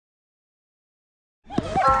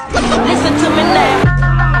Listen to me now.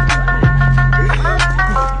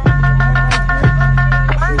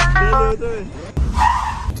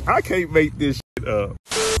 I can't make this shit up.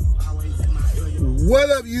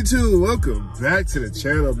 What up, YouTube? Welcome back to the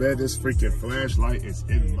channel, man. This freaking flashlight is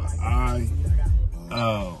in my eye.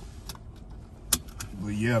 But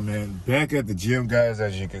yeah, man, back at the gym, guys.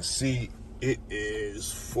 As you can see, it is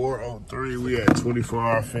 4:03. We at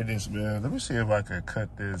 24-hour fitness, man. Let me see if I can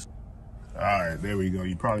cut this. All right, there we go.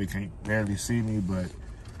 You probably can't barely see me, but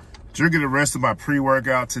drinking the rest of my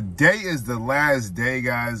pre-workout. Today is the last day,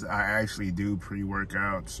 guys. I actually do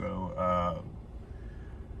pre-workout, so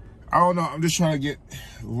I don't know. I'm just trying to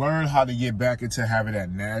learn how to get back into having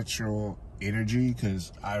that natural energy,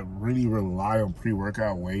 because I really rely on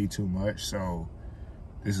pre-workout way too much. So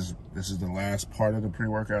this is the last part of the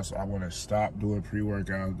pre-workout, so I want to stop doing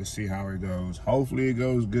pre-workout to see how it goes. Hopefully it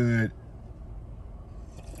goes good,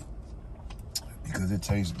 because it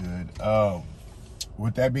tastes good.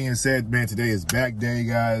 With that being said, man, today is back day,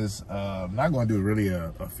 guys. I'm not going to do really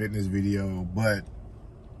a fitness video, but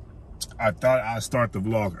I thought I'd start the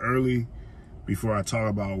vlog early before I talk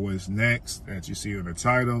about what's next that you see in the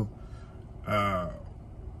title. I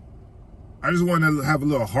just wanted to have a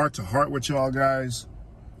little heart-to-heart with y'all guys,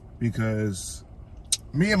 because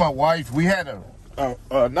me and my wife, we had not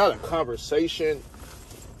a conversation,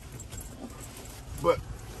 but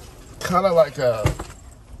kind of like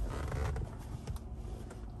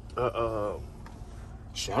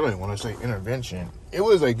shit, I don't even want to say intervention. It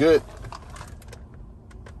was a good,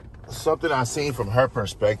 something I seen from her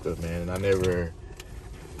perspective, man. And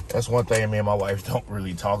that's one thing me and my wife don't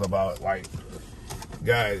really talk about. Like,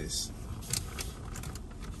 guys,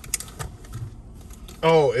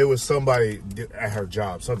 oh, it was somebody at her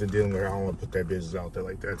job, something dealing with her. I don't want to put that business out there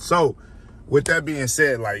like that. So with that being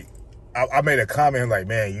said, like, I made a comment like,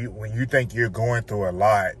 man, when you think you're going through a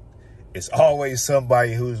lot, it's always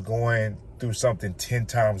somebody who's going through something 10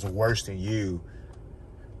 times worse than you.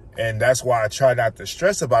 And that's why I try not to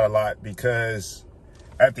stress about a lot, because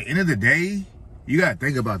at the end of the day, you got to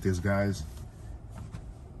think about this, guys.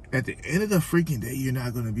 At the end of the freaking day, you're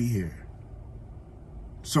not going to be here.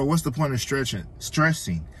 So what's the point of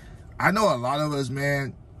stressing? I know a lot of us,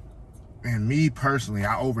 man, and me personally,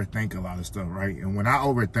 I overthink a lot of stuff, right? And when I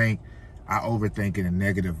overthink in a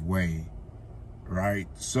negative way, right?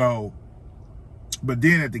 So, but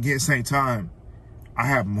then at the same time, I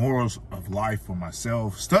have morals of life for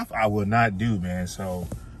myself, stuff I would not do, man. So,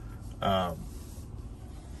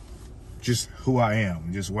 just who I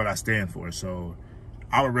am, just what I stand for. So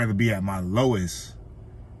I would rather be at my lowest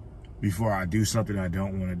before I do something I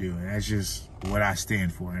don't want to do. And that's just what I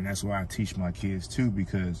stand for. And that's why I teach my kids too,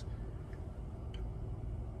 because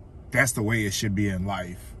that's the way it should be in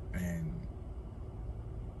life. And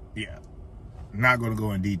yeah, I'm not going to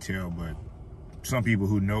go in detail, but some people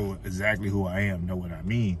who know exactly who I am know what I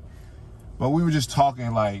mean. But we were just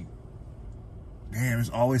talking like, damn, there's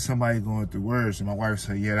always somebody going through worse. And my wife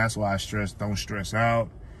said, yeah, that's why I don't stress out.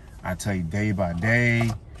 I tell you day by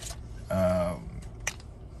day. And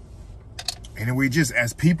then we just,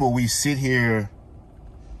 as people, we sit here.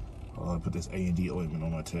 Oh, let me put this A&D ointment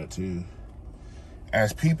on my tattoo.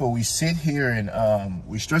 As people, we sit here and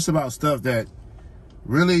we stress about stuff that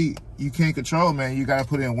really you can't control, man. You got to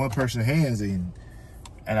put it in one person's hands. And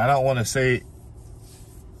I don't want to say,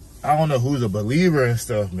 I don't know who's a believer and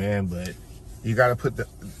stuff, man, but you got to put the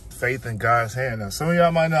faith in God's hand. Now, some of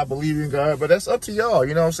y'all might not believe in God, but that's up to y'all.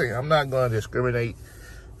 You know what I'm saying? I'm not going to discriminate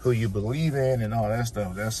who you believe in and all that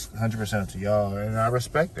stuff. That's 100% up to y'all. And I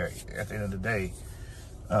respect that at the end of the day.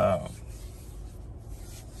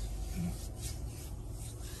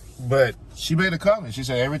 But she made a comment. She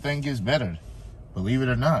said, everything gets better, believe it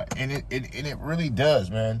or not. And it really does,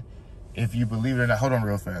 man. If you believe it or not. Hold on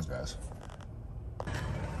real fast, guys.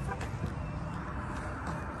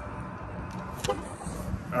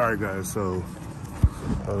 All right, guys, so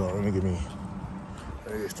hold on, let me get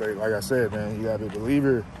straight. Like I said, man, you gotta be a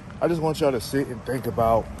believer. I just want y'all to sit and think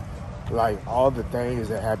about like all the things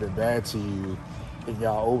that happened bad to you and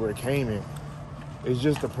y'all overcame it. It's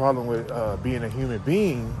just the problem with being a human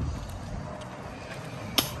being.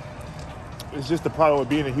 It's just the problem with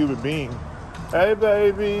being a human being. Hey,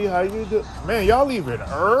 baby, how you doing? Man, y'all leaving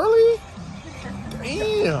early?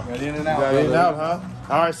 Damn. Got in and out. Got in and out, huh?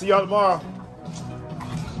 All right, see y'all tomorrow.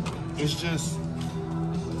 It's just,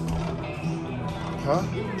 huh?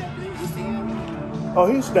 Oh,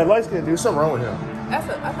 he's that light skinned dude. Something wrong with him. I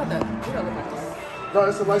thought that, you know, No,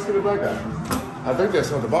 it's a light skinned black guy. I think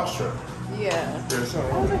that's on the box truck. yeah. There's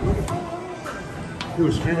something wrong with him. He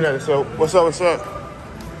was screaming at us. So, what's up? What's up?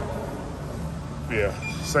 Yeah,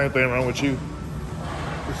 same thing wrong with you.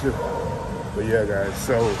 But yeah, guys,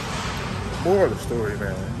 so more of the story,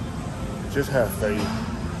 man. Just have faith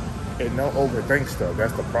and don't overthink stuff.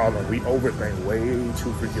 That's the problem. We overthink way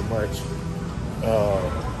too freaking much.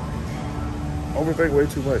 Overthink way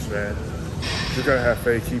too much, man. You gotta have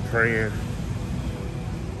faith, keep praying,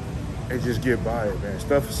 and just get by it, man.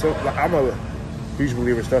 I'm a huge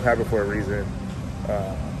believer stuff happens for a reason.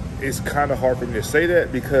 It's kind of hard for me to say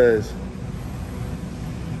that because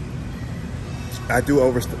I do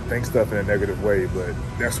overthink stuff in a negative way, but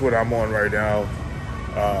that's what I'm on right now.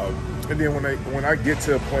 And then when I get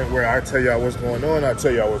to a point where I tell y'all what's going on, I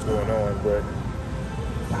tell y'all what's going on. But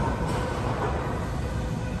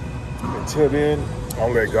until then,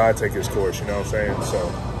 I'll let God take his course, you know what I'm saying?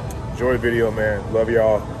 So enjoy the video, man. Love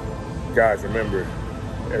y'all. Guys, remember,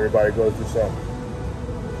 everybody goes through something.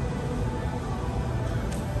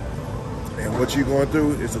 And what you're going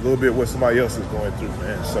through is a little bit what somebody else is going through,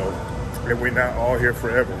 man. So, and we're not all here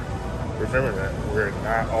forever. Remember that. We're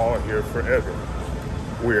not all here forever.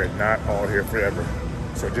 We're not all here forever.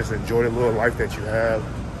 So just enjoy the little life that you have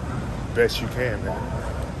best you can, man.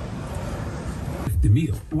 The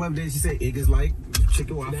meal. One day she said egg is like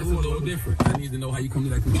chicken waffle. That's a little different. I need to know how you come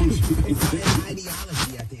to that conclusion. It's an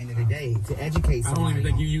ideology at the end of the day to educate somebody. I don't even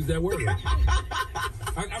think you used that word.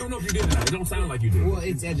 I don't know if you did that. It don't sound like you did. Well,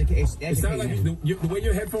 it's education. It sounds like the way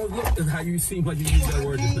your headphones look is how you seem like you used that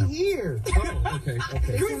word just now. Here. Oh, okay.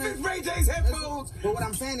 It's Ray J's headphones. But what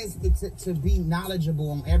I'm saying is to be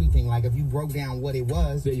knowledgeable on everything. Like if you broke down what it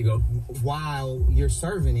was. There you go. While you're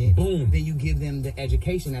serving it. Boom. Then you give them the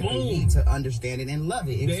education that they need to understand it and love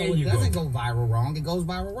it. And so it doesn't go viral wrong. It goes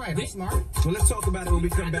viral right. I'm smart. Well, let's talk about it when we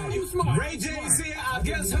come back. You smart. Ray J's here, our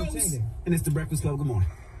guest host. And it's the Breakfast Club. Good morning.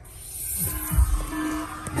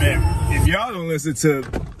 Man, if y'all don't listen to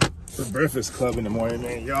the Breakfast Club in the morning,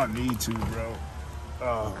 man, y'all need to, bro.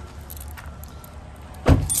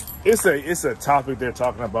 It's a topic they're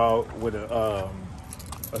talking about with a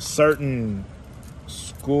certain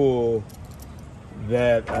school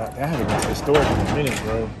that I haven't been to the store in a minute,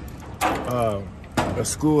 bro. A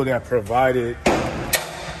school that provided.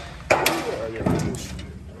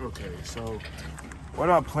 Okay, so what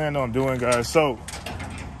I'm planning on doing, guys. So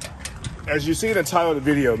as you see in the title of the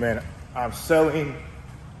video, man, I'm selling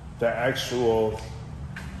the actual.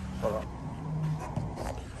 Hold on.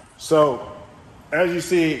 So as you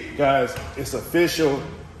see, guys, it's official.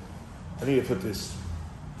 I need to put this.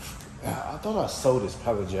 I thought I sold this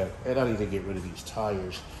pallet jack, and I need to get rid of these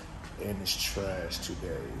tires and this trash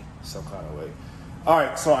today, some kind of way. All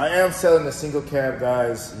right, so I am selling the single cab,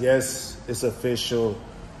 guys. Yes, it's official.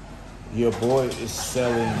 Your boy is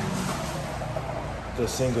selling the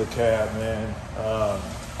single cab, man.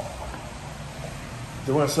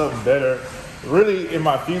 Doing something better. Really, in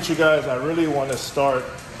my future, guys, I really want to start.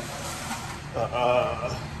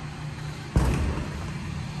 I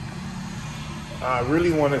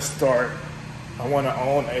really want to start. I want to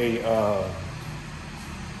own a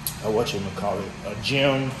a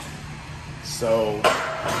gym. So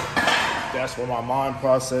that's what my mind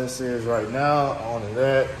process is right now. On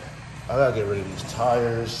that, I gotta get rid of these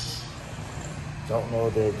tires. Don't know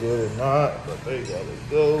if they're good or not, but they gotta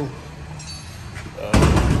go.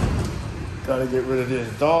 Gotta get rid of this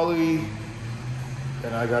dolly,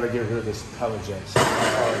 and I gotta get rid of this pallet jack. So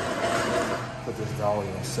I put this dolly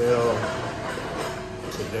on sale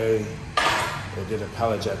today. They did a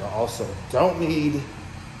pallet jack. I also don't need.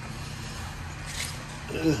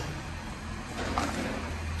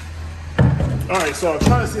 All right, so I'm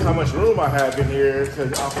trying to see how much room I have in here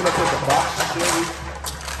because I'm gonna put the box Chevy.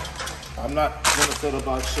 I'm not gonna fill the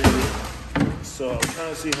box Chevy, so I'm trying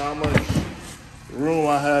to see how much room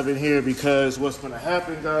I have in here because what's gonna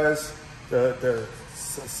happen, guys? The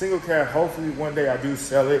single cab. Hopefully one day I do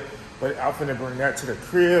sell it, but I'm gonna bring that to the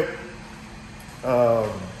crib. The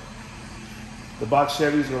box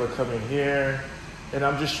Chevy's gonna come in here, and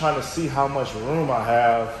I'm just trying to see how much room I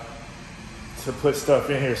have to put stuff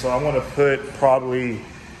in here. So I want to put probably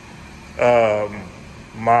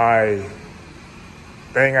my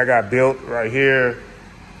thing I got built right here,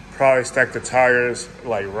 probably stack the tires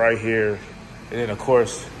like right here, and then of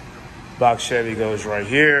course box Chevy goes right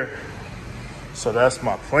here. So that's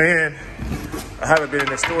my plan. I haven't been in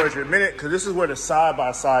the storage in a minute because this is where the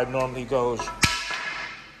side-by-side normally goes,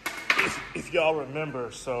 if y'all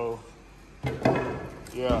remember. So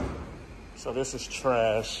yeah, so this is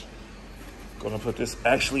trash. Gonna put this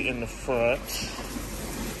actually in the front.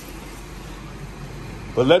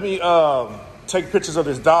 But let me take pictures of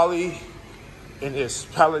this dolly and this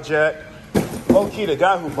pallet jack. Okay, the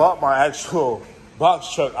guy who bought my actual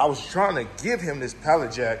box truck, I was trying to give him this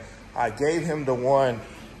pallet jack. I gave him the one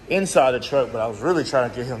inside the truck, but I was really trying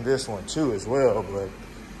to get him this one too as well. But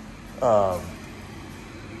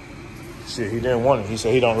shit, he didn't want it. He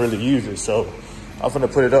said he don't really use it. So I'm gonna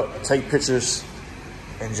put it up, take pictures,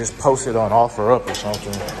 and just post it on OfferUp or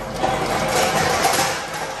something.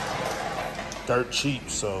 Dirt cheap,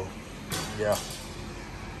 so yeah.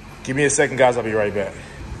 Give me a second, guys. I'll be right back.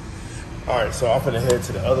 All right, so I'm gonna head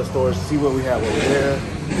to the other stores, see what we have over there,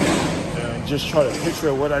 and just try to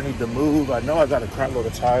picture what I need to move. I know I got a crap load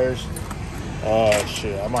of tires.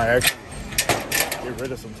 Shit, I might actually get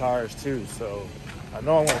rid of some tires too. So I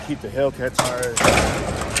know I want to keep the Hellcat tires.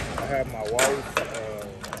 I have my wife.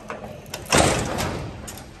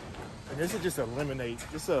 And this is just eliminate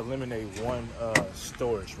one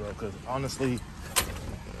storage, bro. Because honestly,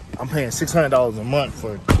 I'm paying $600 a month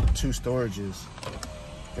for 2 storages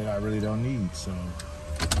that I really don't need. So,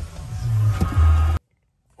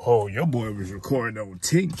 oh, your boy was recording on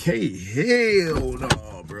 10K. Hell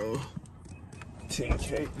no, bro.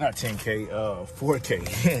 10K, not 10K, 4K,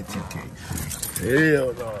 10K.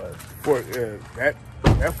 Hell no.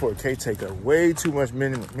 That 4K take up way too much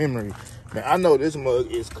memory. Man, I know this mug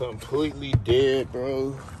is completely dead,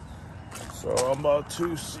 bro. So I'm about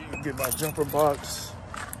to get my jumper box.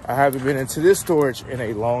 I haven't been into this storage in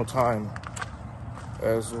a long time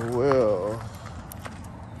as well.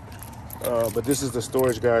 But this is the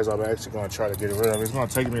storage, guys, I'm actually gonna try to get rid of. It's gonna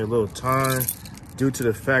take me a little time due to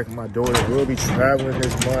the fact my daughter will be traveling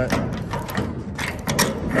this month.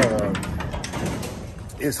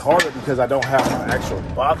 It's harder because I don't have my actual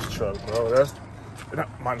box truck, bro. That's not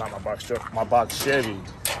my box truck, my box Chevy.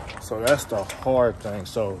 So that's the hard thing.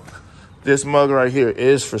 So this mug right here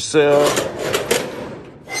is for sale.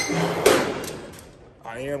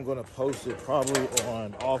 I am gonna post it probably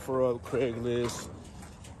on OfferUp, Craigslist,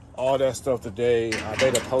 all that stuff today. I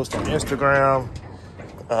made a post on Instagram,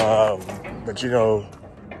 but you know,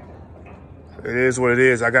 it is what it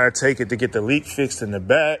is. I gotta take it to get the leak fixed in the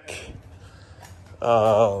back.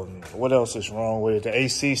 What else is wrong with it? The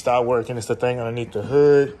AC stopped working. It's the thing underneath the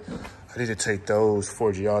hood. I need to take those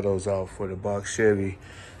 4 Giottos out for the box Chevy.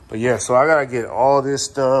 But yeah, so I gotta get all this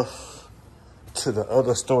stuff to the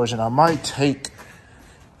other storage, and I might take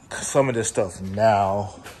some of this stuff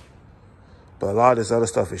now, but a lot of this other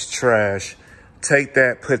stuff is trash. Take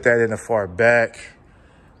that, put that in the far back,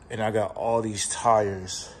 and I got all these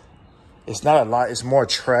tires. It's not a lot, it's more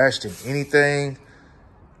trash than anything,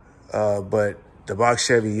 but the box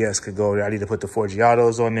Chevy, yes, could go there. I need to put the 4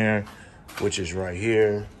 Giottos on there, which is right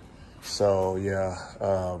here. So yeah,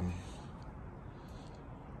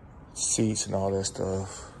 seats and all that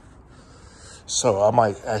stuff. So I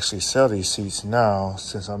might actually sell these seats now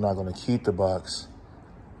since I'm not gonna keep the box,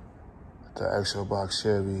 the actual box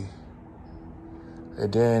Chevy.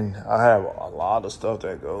 And then I have a lot of stuff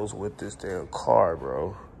that goes with this damn car,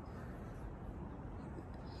 bro.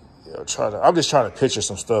 Yeah, I'm just trying to picture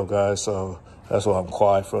some stuff, guys. So that's why I'm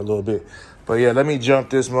quiet for a little bit. But yeah, let me jump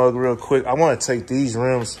this mug real quick. I want to take these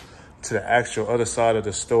rims to the actual other side of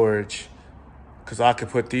the storage, because I could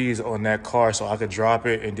put these on that car so I could drop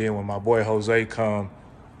it. And then when my boy Jose come,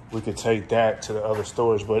 we could take that to the other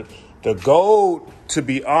storage. But the goal, to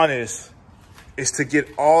be honest, is to get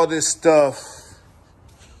all this stuff,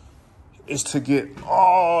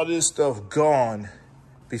 gone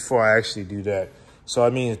before I actually do that. So I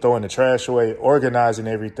mean throwing the trash away, organizing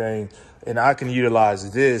everything, and I can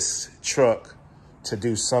utilize this truck to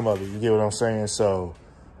do some of it. You get what I'm saying? So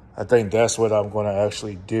I think that's what I'm going to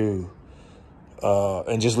actually do.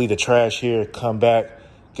 And just leave the trash here, come back,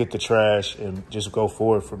 get the trash, and just go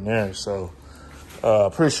forward from there. So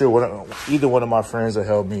pretty sure either one of my friends will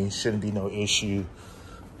help me. Shouldn't be no issue.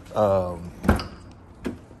 Yeah,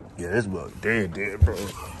 this bug dead, bro.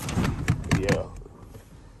 Yeah.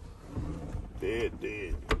 Dead.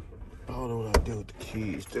 I don't know what I do with the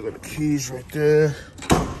keys. Still got the keys right there.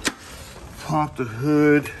 Pop the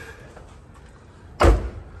hood.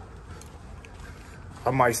 I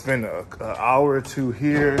might spend an hour or two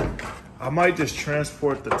here. I might just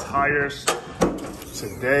transport the tires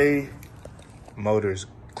today. Motor's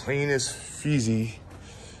clean as feezy.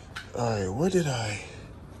 All right,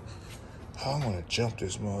 how I'm gonna jump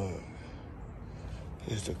this mug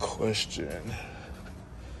is the question.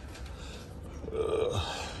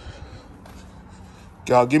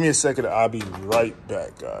 Y'all, give me a second. I'll be right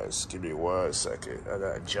back, guys. Give me 1 second. I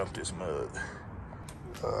gotta jump this mug.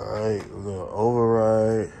 All right, we're gonna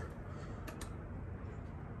override.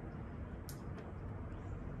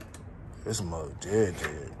 This mug dead,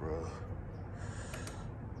 bro.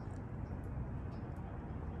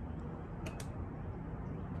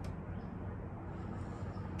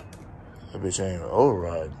 That bitch ain't even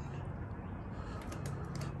overriding.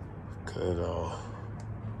 Cut it off.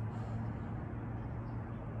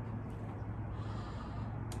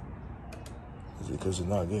 Is it because it's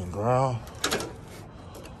not getting ground?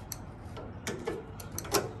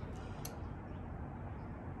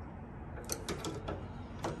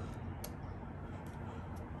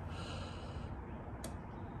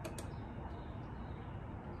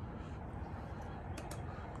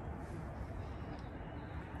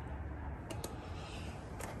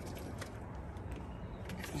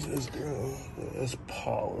 This girl, that's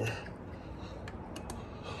power.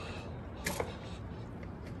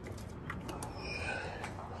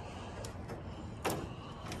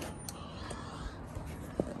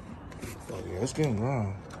 Oh yeah, it's getting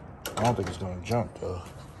ground. I don't think it's gonna jump though.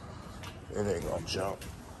 It ain't gonna jump.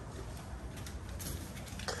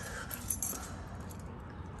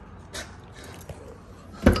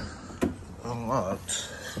 Unlocked.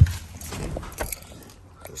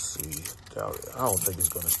 Let's see. Doubt it. I don't think it's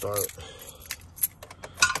gonna start.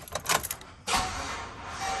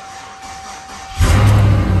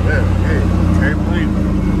 Yeah, hey, can't believe it.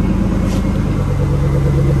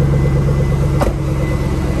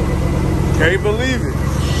 Can't believe it.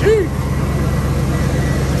 Sheesh.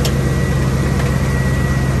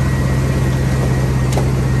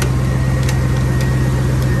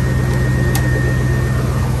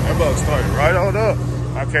 That bug started right on up.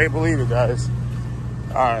 I can't believe it, guys.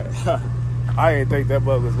 All right. I didn't think that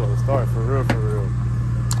bug was gonna start for real, for real.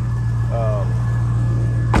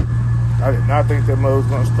 I did not think that mug was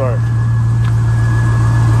gonna start.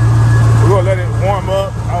 We're gonna let it warm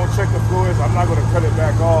up. I will check the fluids. I'm not gonna cut it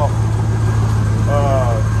back off.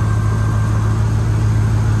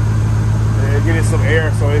 And get it some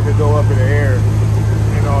air so it can go up in the air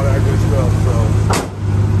and all that good stuff. So,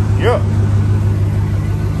 yeah.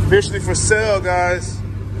 Officially for sale, guys.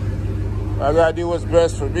 I gotta do what's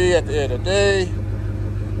best for me at the end of the day.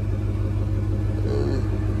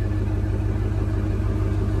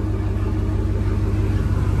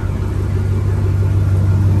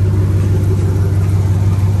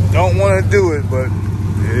 Don't want to do it, but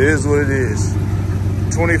it is what it is.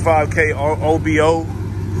 25K OBO.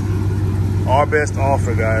 Our best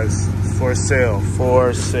offer, guys. For sale.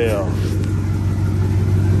 For sale.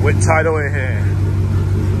 With title in hand.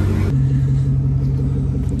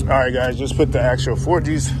 All right, guys, just put the actual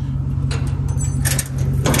 4Gs.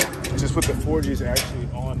 Just put the 4Gs actually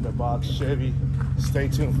on the box Chevy. Stay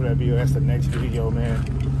tuned for that video. That's the next video, man.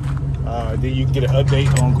 Then you can get an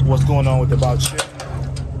update on what's going on with the box Chevy.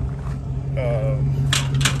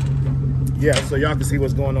 Yeah, so y'all can see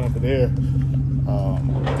what's going on for there. And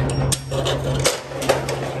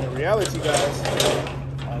in reality, guys,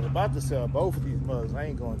 I was about to sell both of these mugs. I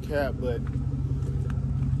ain't going cap, but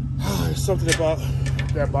there's something about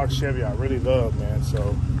that box Chevy I really love, man.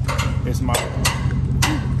 So it's my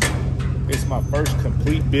first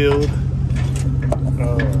complete build.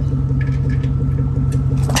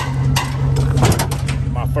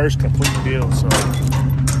 My first complete build, so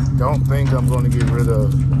don't think I'm going to get rid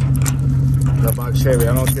of the box Chevy.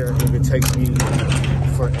 I don't care if it takes me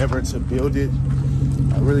forever to build it.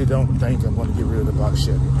 I really don't think I'm going to get rid of the box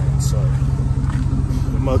Chevy, man. So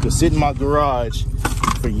the mug could sit in my garage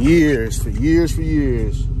for years.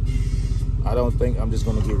 I don't think I'm just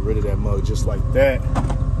gonna get rid of that mug just like that,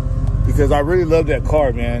 because I really love that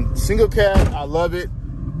car, man. Single cab, I love it,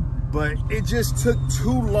 but it just took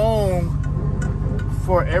too long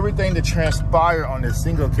for everything to transpire on this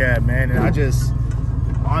single cab, man, and I just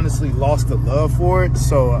honestly lost the love for it.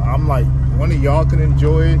 So I'm like, one of y'all can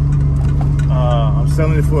enjoy it. I'm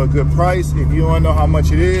selling it for a good price. If you want to know how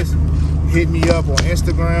much it is, hit me up on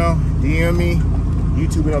Instagram, DM me,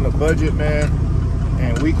 YouTubeN on the budget, man,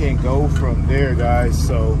 and we can go from there, guys.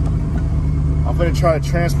 So I'm gonna try to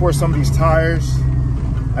transport some of these tires.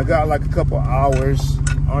 I got like a couple hours.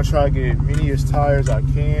 I'm gonna try to get as many as tires I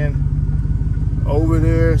can over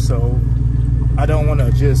there, so I don't want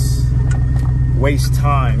to just waste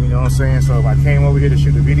time, you know what I'm saying? So if I came over here to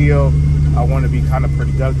shoot a video, I want to be kind of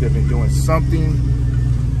productive and doing something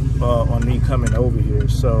on me coming over here.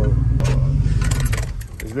 So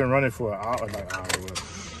it's been running for an hour, like an hour.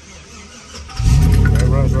 It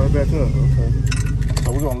runs right back up. Okay.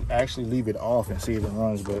 So we're gonna actually leave it off and see if it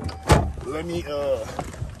runs. But let me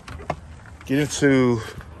get into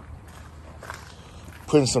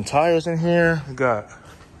putting some tires in here. We got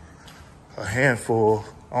a handful.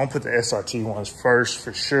 I'm gonna put the SRT ones first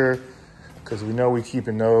for sure, because we know we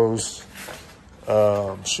keeping those.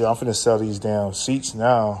 Shit, I'm finna sell these damn seats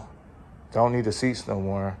now. Don't need the seats no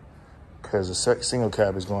more, because the single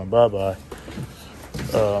cab is going bye-bye.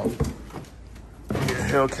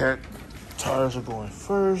 Hellcat tires are going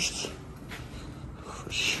first, for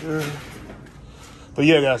for sure. But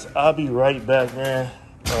yeah, guys, I'll be right back, man.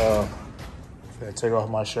 Gotta take off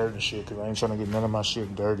my shirt and shit because I ain't trying to get none of my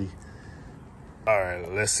shit dirty. All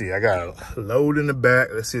right, let's see. I got a load in the back.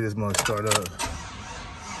 Let's see this mug start up. It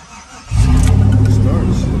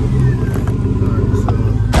starts. All right,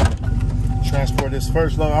 so transport this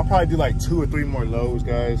first load. I'll probably do like 2 or 3 more loads,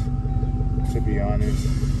 guys, to be honest.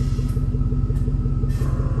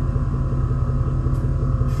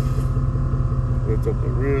 Lift up the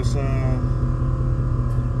rear some.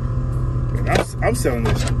 And I'm selling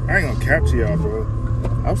this. I ain't gonna cap to y'all, bro.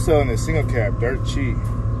 I'm selling this single cab dirt cheap.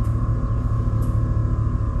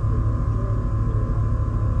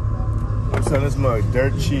 I'm selling this mug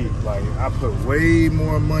dirt cheap. Like, I put way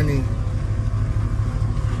more money.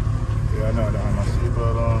 Yeah, I know I don't have my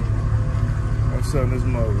seatbelt on. I'm selling this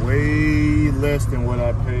mug way less than what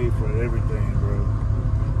I paid for everything, bro.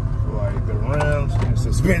 Like, the rims and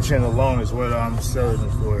suspension alone is what I'm selling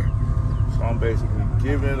it for. So I'm basically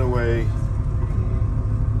giving it away.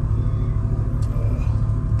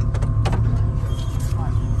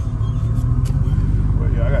 But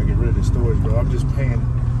yeah, I gotta get rid of the storage, bro. I'm just paying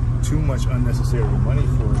too much unnecessary money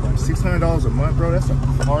for it. Like $600 a month, bro. That's a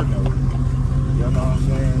car note. Y'all know what I'm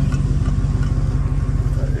saying?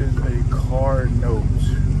 That is a car note.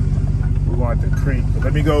 We want the creek. But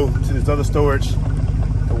let me go to this other storage,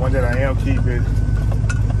 the one that I am keeping,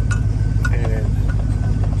 and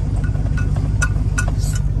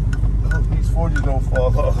these 40s don't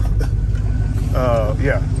fall off.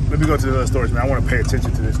 Yeah, let me go to the other storage, man. I want to pay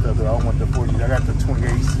attention to this stuff, but I don't want the 40s. I got the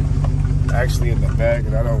 28s actually in the bag,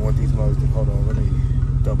 and I don't want these mugs to, hold on, let me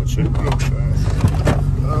double check real fast.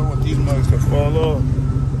 I don't want these mugs to fall off.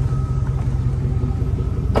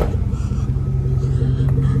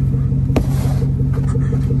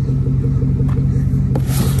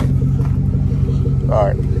 All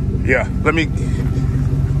right, yeah, let me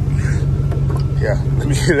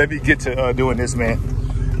get to doing this, man.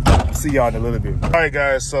 See y'all in a little bit. All right,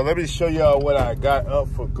 guys, so let me show y'all what I got up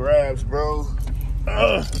for grabs, bro.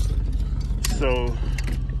 So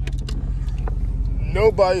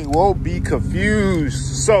nobody won't be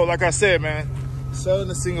confused. So like I said, man, selling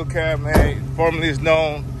the single cab, man, formerly is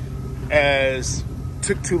known as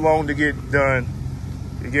took too long to get done.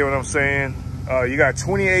 You get what I'm saying? You got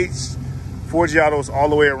 28s, 4 Giottos all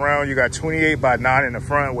the way around. You got 28 by 9 in the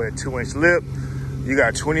front with a 2-inch lip. You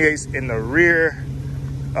got 28s in the rear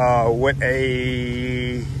with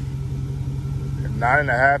a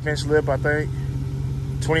 9.5-inch lip, I think.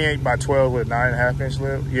 28 by 12 with a 9.5-inch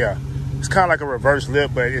lip. Yeah, it's kind of like a reverse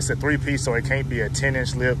lip, but it's a 3-piece, so it can't be a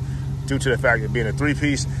 10-inch lip due to the fact of being a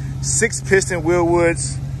 3-piece. 6-piston wheel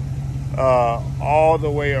woods all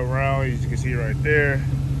the way around. As you can see right there.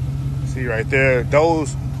 See right there.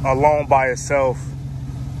 Those alone by itself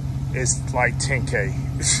is like 10K.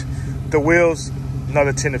 The wheels,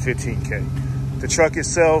 another 10 to 15K. The truck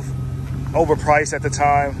itself, overpriced at the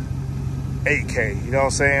time, 8K. You know what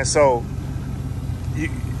I'm saying? So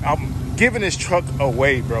I'm giving this truck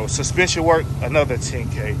away, bro. Suspension work, another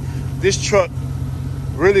 10K. This truck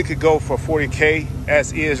really could go for 40K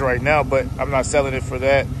as is right now, but I'm not selling it for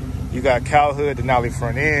that. You got cowl hood, Denali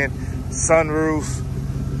front end, sunroof,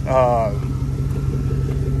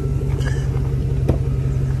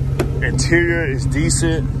 interior is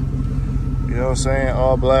decent. You know what I'm saying?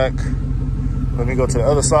 All black. Let me go to the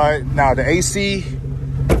other side. Now the AC,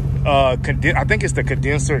 I think it's the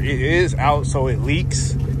condenser. It is out, so it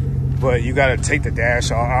leaks. But you gotta take the dash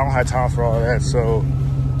off. I don't have time for all that, so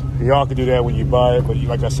y'all can do that when you buy it. But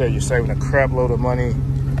like I said, you're saving a crap load of money.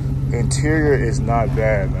 Interior is not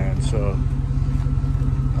bad, man. So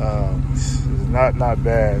it's not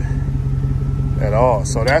bad at all.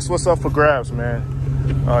 So that's what's up for grabs, man.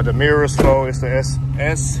 The mirrors flow. It's the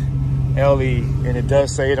SLE, and it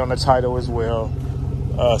does say it on the title as well.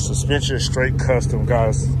 Suspension straight custom,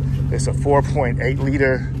 guys. It's a 4.8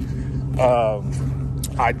 liter.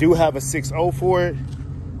 I do have a 6.0 for it.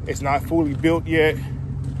 It's not fully built yet.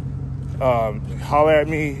 Holler at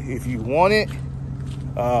me if you want it.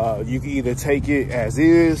 You can either take it as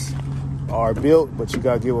is or built, but you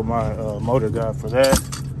gotta get with my motor guy for that.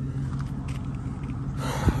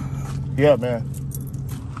 Yeah, man.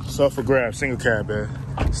 Stuff for grabs, single cab bed,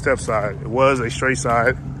 step side. It was a straight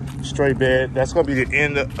side, straight bed. That's gonna be the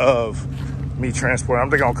end of me transporting. I'm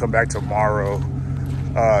thinking I'll come back tomorrow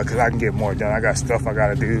because I can get more done. I got stuff I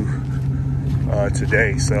gotta do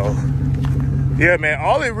today. So yeah, man,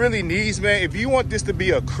 all it really needs, man, if you want this to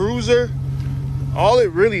be a cruiser, all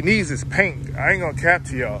it really needs is paint. I ain't gonna cap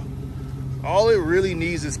to y'all. All it really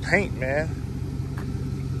needs is paint, man.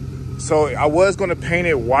 So I was gonna paint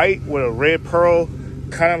it white with a red pearl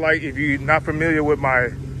kind of like, if you're not familiar with my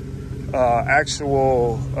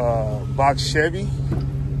actual box Chevy,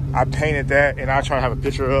 I painted that, and I'll try to have a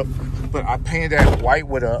picture up, but I painted that white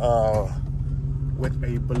with a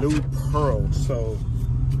blue pearl. So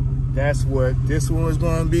that's what this one was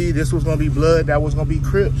going to be. This was going to be blood. That was going to be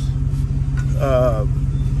Crips.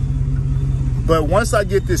 But once I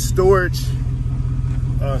get this storage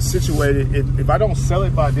situated, if I don't sell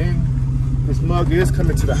it by then, this mug is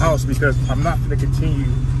coming to the house, because I'm not going to continue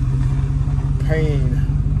paying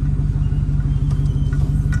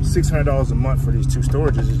 $600 a month for these 2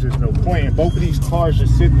 storages. There's just no point. And both of these cars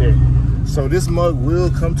just sit there. So this mug will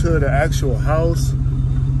come to the actual house.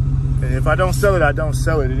 And if I don't sell it, I don't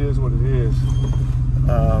sell it. It is what it is.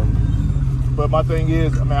 But my thing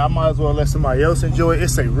is, I mean, I might as well let somebody else enjoy it.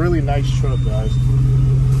 It's a really nice truck, guys.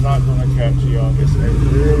 I'm not gonna capture y'all. It's a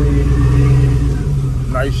really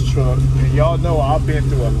nice truck. And y'all know I've been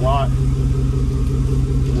through a lot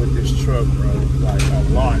with this truck, bro. Like a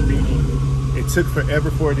lot. Meaning, it took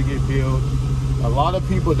forever for it to get built. A lot of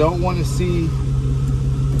people don't want to see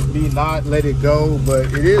me not let it go, but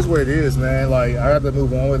it is what it is, man. Like, I have to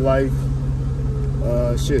move on with life.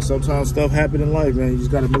 Shit, sometimes stuff happens in life, man. You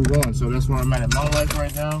just got to move on. So that's where I'm at in my life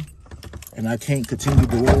right now. And I can't continue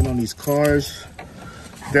dwelling on these cars.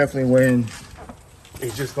 Definitely when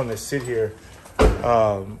it's just going to sit here.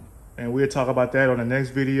 And we'll talk about that on the next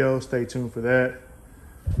video. Stay tuned for that.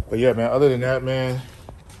 But yeah, man, other than that, man,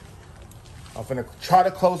 I'm gonna try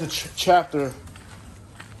to close a chapter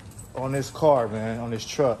on this car, man, on this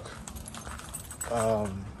truck.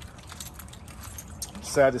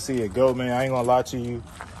 Sad to see it go, man. I ain't gonna lie to you.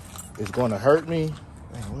 It's gonna hurt me.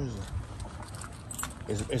 Man, what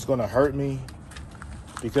is it? It's gonna hurt me,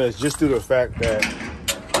 because just due to the fact that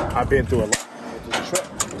I've been through a lot with this truck.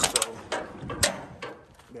 So,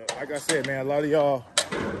 but like I said, man, a lot of y'all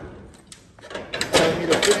telling me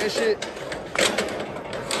to finish it.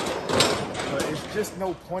 But it's just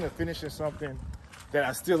no point of finishing something that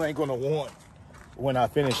I still ain't gonna want when I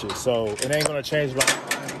finish it. So it ain't gonna change my mind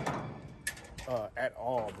at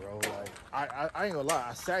all, bro. Like, I ain't gonna lie,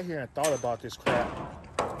 I sat here and thought about this crap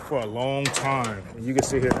for a long time. And you can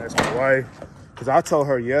sit here and ask my wife, because I told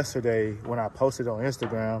her yesterday when I posted on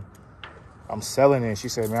Instagram, I'm selling it. She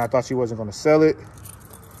said, man, I thought you wasn't gonna sell it.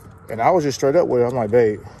 And I was just straight up with her. I'm like,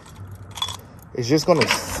 babe, it's just gonna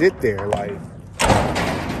sit there. Like,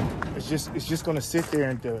 it's just gonna sit there,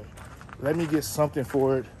 and let me get something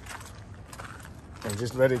for it and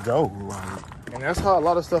just let it go. Like, and that's how a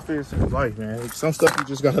lot of stuff is in life, man. Some stuff you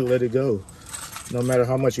just gotta let it go. No matter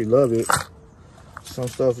how much you love it, some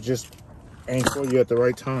stuff just ain't for you at the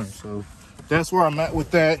right time. So that's where I'm at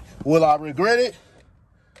with that. Will I regret it?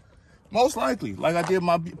 Most likely, like I did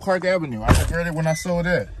my Park Avenue. I regret it when I sold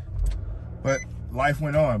that. But life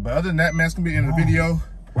went on. But other than that, man, it's gonna be in the video.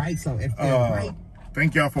 Right, so if right.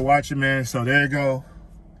 Thank y'all for watching, man. So there you go.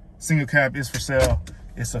 Single cap is for sale.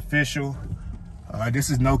 It's official. This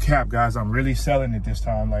is no cap, guys. I'm really selling it this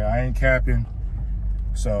time. Like, I ain't capping.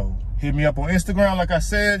 So hit me up on Instagram, like I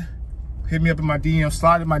said. Hit me up in my DM.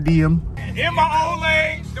 Slide in my DM. In my own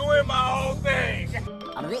lane, doing my own thing.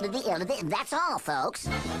 That's all, folks.